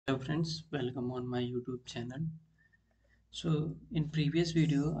Friends, welcome on my YouTube channel. So in previous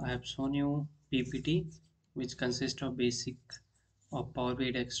video I have shown you PPT which consists of basic of Power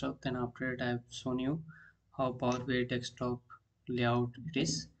BI desktop. Then after that I have shown you how Power BI desktop layout it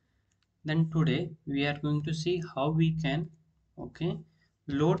is. Then today we are going to see how we can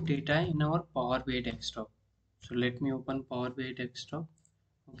load data in our Power BI desktop. So let me open Power BI desktop.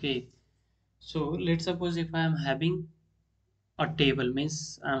 So let's suppose if I am having a table,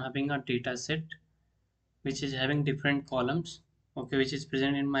 means I am having a data set which is having different columns, which is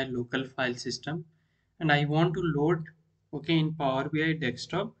present in my local file system, and I want to load in Power BI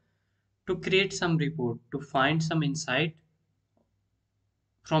desktop to create some report, to find some insight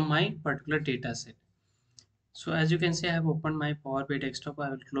from my particular data set. So as you can see, I have opened my Power BI desktop. I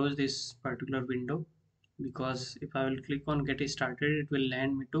will close this particular window because if I will click on get started, it will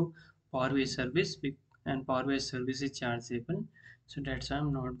land me to Power BI service, and Power BI service is chargeable. So that's why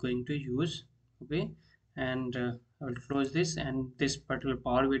I'm not going to use. Okay, and I will close this, and this particular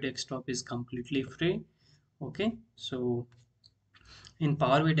Power BI desktop is completely free. Okay, so in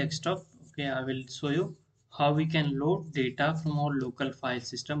Power BI desktop, I will show you how we can load data from our local file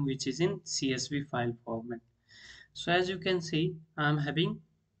system, which is in CSV file format. So as you can see, I'm having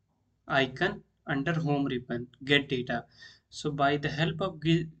icon under home ribbon get data. So by the help of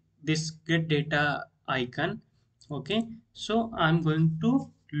this get data icon, so I'm going to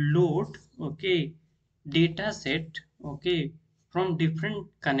load data set from different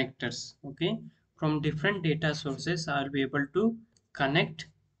connectors, from different data sources. I'll be able to connect,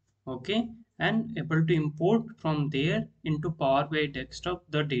 and able to import from there into Power BI desktop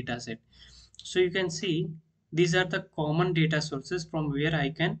the data set. So you can see these are the common data sources from where I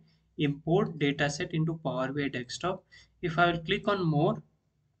can import dataset into Power BI desktop. If I will click on more,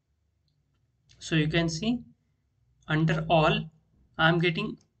 so you can see under all I'm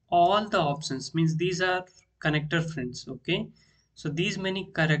getting all the options, means these are connector friends. So these many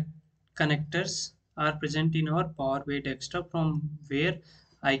correct connectors are present in our Power BI desktop from where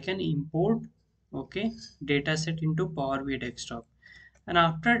I can import dataset into Power BI desktop. And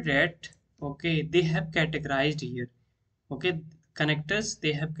after that, they have categorized here. Okay, connectors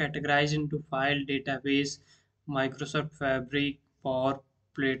they have categorized into file, database, Microsoft Fabric, Power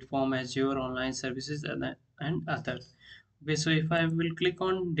Platform, Azure Online Services, and others. Okay, so if I will click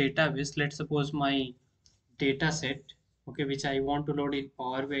on database, let's suppose my data set, which I want to load in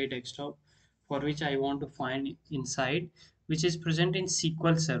Power BI desktop, for which I want to find inside, which is present in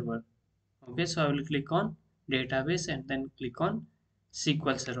SQL Server. Okay, so I will click on database and then click on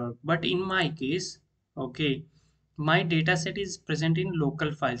SQL Server. But in my case, okay, my data set is present in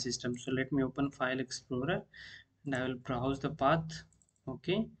local file system. So let me open File Explorer and I will browse the path.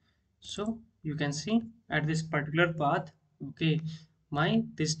 Okay, so you can see at this particular path, my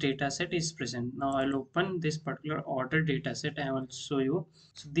this data set is present. Now I'll open this particular order data set. I will show you.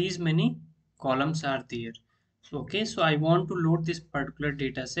 So these many columns are there. So so I want to load this particular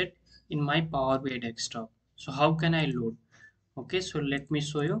data set in my Power BI desktop. So how can I load? So let me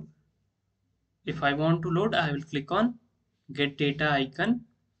show you. If I want to load, I will click on get data icon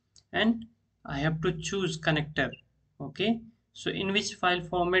and I have to choose connector. Okay, so in which file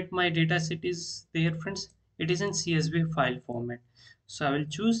format my data set is there, friends? It is in CSV file format. So I will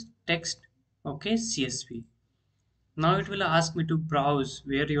choose text, CSV. Now it will ask me to browse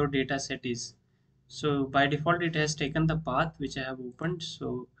where your data set is. So by default it has taken the path which I have opened.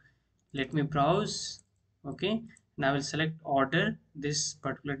 So let me browse. Okay, and I will select order this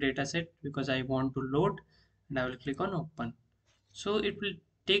particular data set because I want to load, and I will click on open. So it will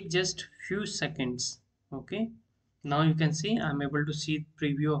take just few seconds. Okay, now you can see I'm able to see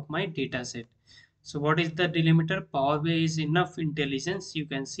preview of my data set. So what is the delimiter? Power BI is enough intelligence. You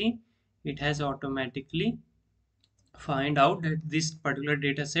can see it has automatically find out that this particular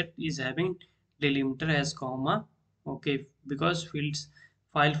data set is having delimiter as comma, because fields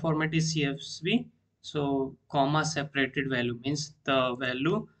file format is CSV, so comma separated value means the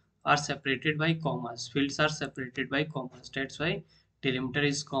value are separated by commas, fields are separated by commas, that's why delimiter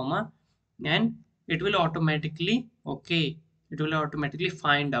is comma. And it will automatically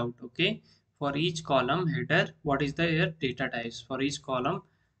find out, for each column header what is their data types, for each column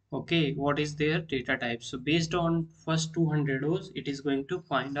what is their data type. So based on first 200 rows it is going to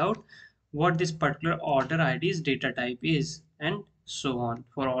find out what this particular order ID's data type is, and so on.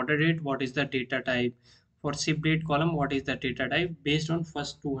 For order date, what is the data type? For ship date column, what is the data type? Based on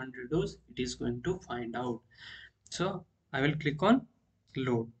first 200 rows it is going to find out. So I will click on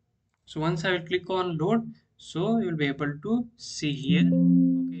load. So once I will click on load, so you will be able to see here.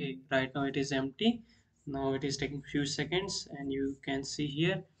 Okay, right now it is empty. Now it is taking few seconds and you can see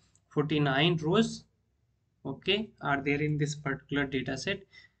here 49 rows, okay, are there in this particular data set.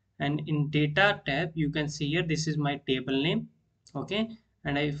 And in data tab you can see here this is my table name, okay.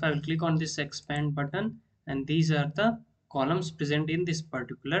 And if I will click on this expand button, and these are the columns present in this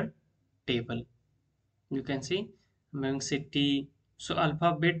particular table. You can see I'm having city, so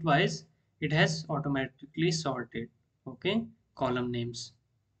alphabet wise it has automatically sorted, okay, column names.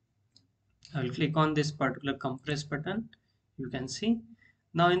 I will click on this particular compress button. You can see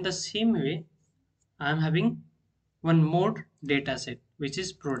now in the same way I am having one more data set which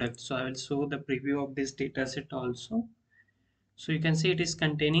is product. So I will show the preview of this data set also. So you can see it is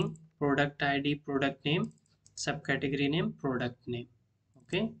containing product ID, product name, subcategory name, product name,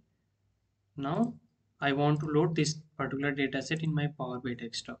 okay. Now I want to load this particular data set in my Power BI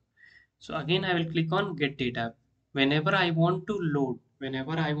desktop. So again I will click on get data. Whenever I want to load,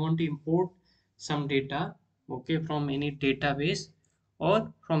 whenever I want to import some data, okay, from any database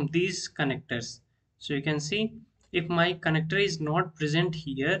or from these connectors. So you can see if my connector is not present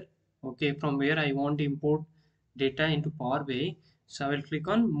here, okay, from where I want to import data into Power BI, so I will click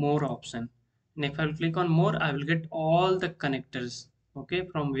on more option. And if I will click on more, I will get all the connectors, okay,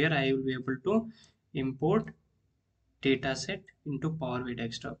 from where I will be able to import dataset into Power BI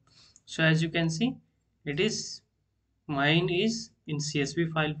desktop. So as you can see, it is mine is in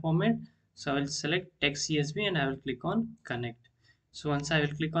CSV file format. So I will select text CSV and I will click on connect. So once I will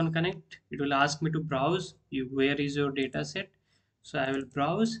click on connect, it will ask me to browse you where is your dataset. So I will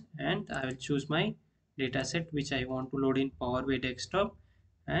browse and I will choose my dataset which I want to load in Power BI desktop.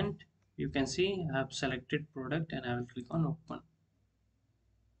 And you can see I have selected product and I will click on open.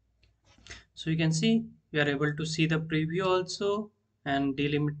 So you can see we are able to see the preview also and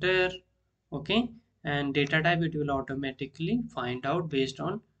delimiter, okay, and data type it will automatically find out based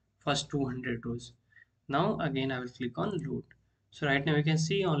on first 200 rows. Now again I will click on load. So right now you can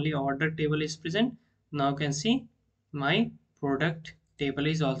see only order table is present. Now you can see my product table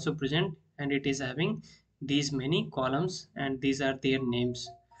is also present and it is having these many columns and these are their names,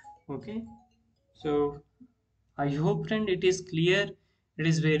 okay. So I hope friend it is clear. It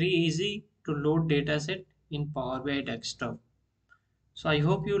is very easy to load dataset in Power BI desktop. So I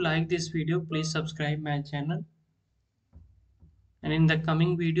hope you like this video. Please subscribe my channel. And in the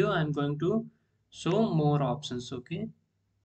coming video, I am going to show more options. Okay.